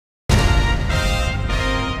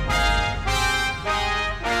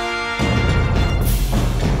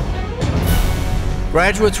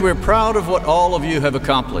Graduates, we're proud of what all of you have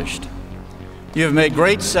accomplished. You have made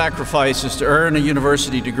great sacrifices to earn a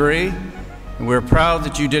university degree, and we're proud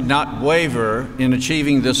that you did not waver in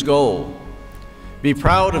achieving this goal. Be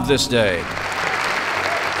proud of this day.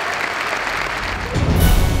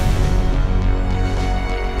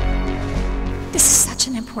 This is such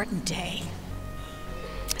an important day,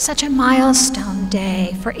 such a milestone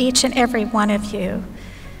day for each and every one of you.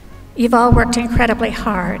 You've all worked incredibly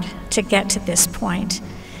hard to get to this point,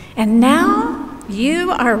 and now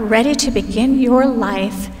you are ready to begin your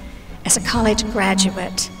life as a college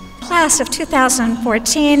graduate. Class of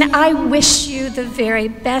 2014, I wish you the very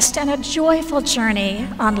best and a joyful journey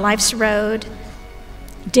on life's road.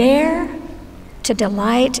 Dare to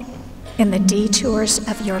delight in the detours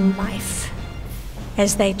of your life,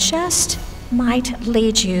 as they just might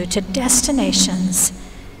lead you to destinations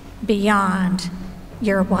beyond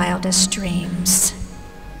your wildest dreams.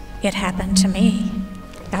 It happened to me.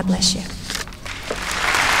 God bless you.